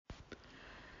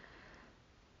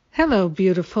Hello,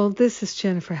 beautiful. This is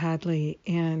Jennifer Hadley,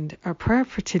 and our prayer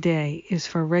for today is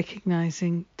for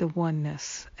recognizing the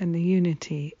oneness and the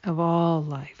unity of all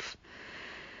life,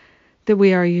 that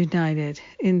we are united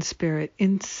in spirit,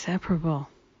 inseparable,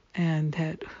 and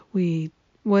that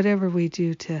whatever we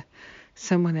do to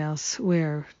someone else,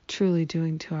 we're truly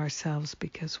doing to ourselves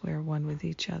because we're one with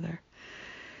each other.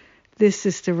 This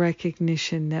is the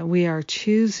recognition that we are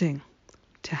choosing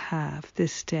to have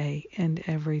this day and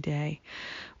every day.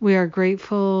 We are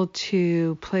grateful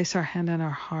to place our hand on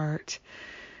our heart,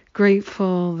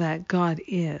 grateful that God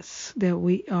is, that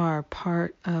we are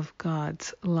part of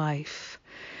God's life,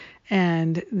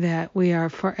 and that we are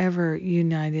forever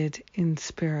united in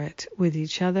spirit with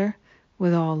each other,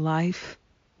 with all life,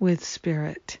 with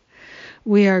spirit.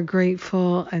 We are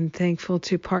grateful and thankful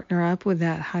to partner up with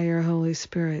that higher Holy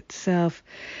Spirit self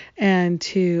and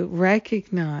to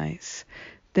recognize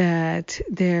that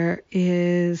there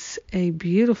is a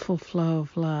beautiful flow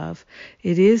of love.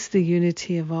 It is the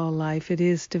unity of all life. It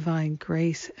is divine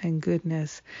grace and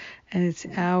goodness, and it's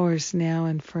ours now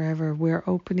and forever. We're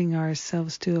opening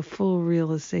ourselves to a full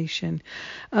realization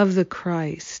of the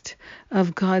Christ,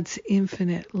 of God's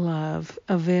infinite love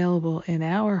available in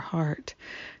our heart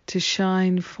to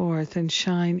shine forth and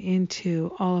shine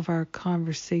into all of our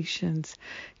conversations,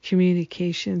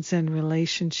 communications, and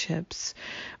relationships.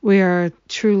 We are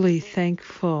truly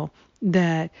thankful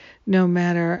that no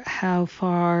matter how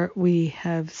far we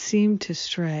have seemed to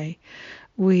stray,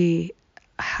 we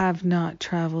have not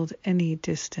traveled any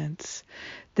distance.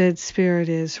 That Spirit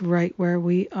is right where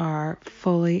we are,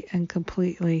 fully and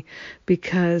completely,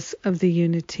 because of the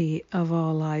unity of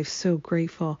all life. So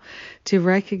grateful to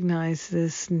recognize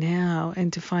this now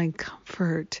and to find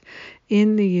comfort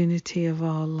in the unity of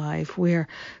all life. We're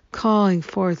calling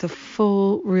forth a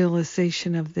full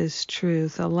realization of this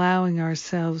truth, allowing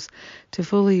ourselves to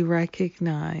fully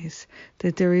recognize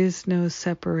that there is no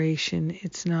separation.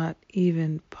 It's not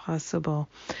even possible.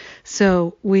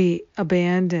 So we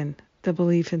abandon the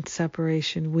belief in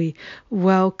separation. We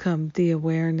welcome the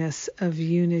awareness of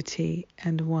unity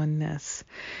and oneness.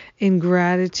 In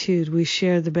gratitude, we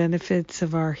share the benefits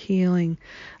of our healing,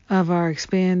 of our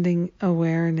expanding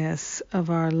awareness, of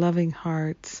our loving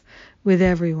hearts with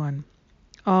everyone,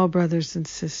 all brothers and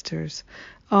sisters.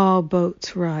 All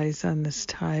boats rise on this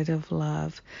tide of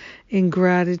love. In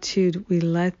gratitude, we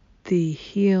let the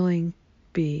healing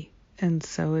be, and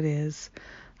so it is.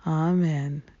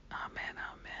 Amen. Amen.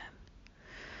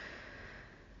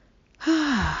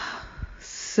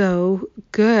 So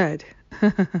good.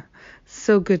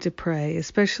 So good to pray,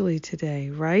 especially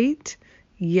today, right?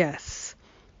 Yes.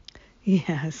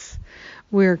 Yes.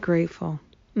 We're grateful.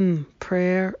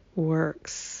 Prayer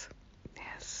works.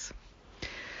 Yes.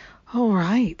 All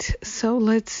right. So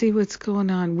let's see what's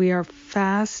going on. We are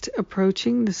fast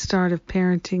approaching the start of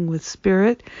Parenting with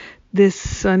Spirit this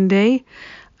Sunday.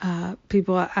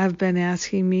 People have been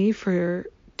asking me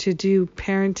to do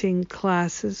parenting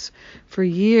classes for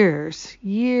years.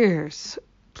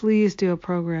 Please do a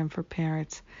program for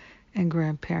parents and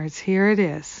grandparents. Here it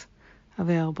is,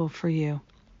 available for you.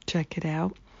 Check it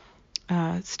out.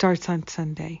 It starts on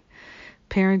Sunday.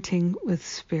 Parenting with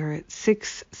Spirit,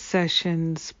 6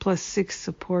 sessions plus 6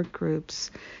 support groups.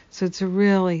 So it's a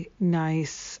really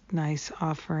nice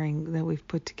offering that we've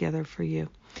put together for you.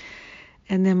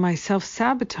 And then my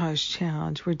self-sabotage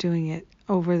challenge, we're doing it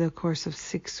over the course of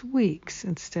 6 weeks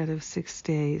instead of 6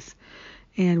 days.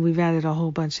 And we've added a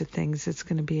whole bunch of things. It's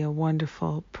going to be a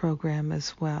wonderful program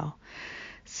as well.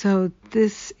 So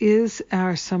this is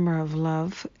our Summer of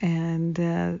Love, and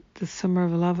the Summer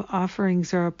of Love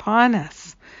offerings are upon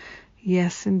us.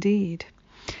 Yes, indeed.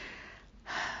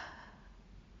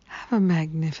 Have a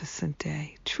magnificent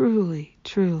day. Truly,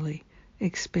 truly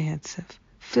expansive,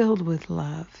 filled with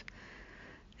love.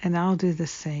 And I'll do the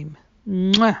same.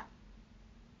 Mwah!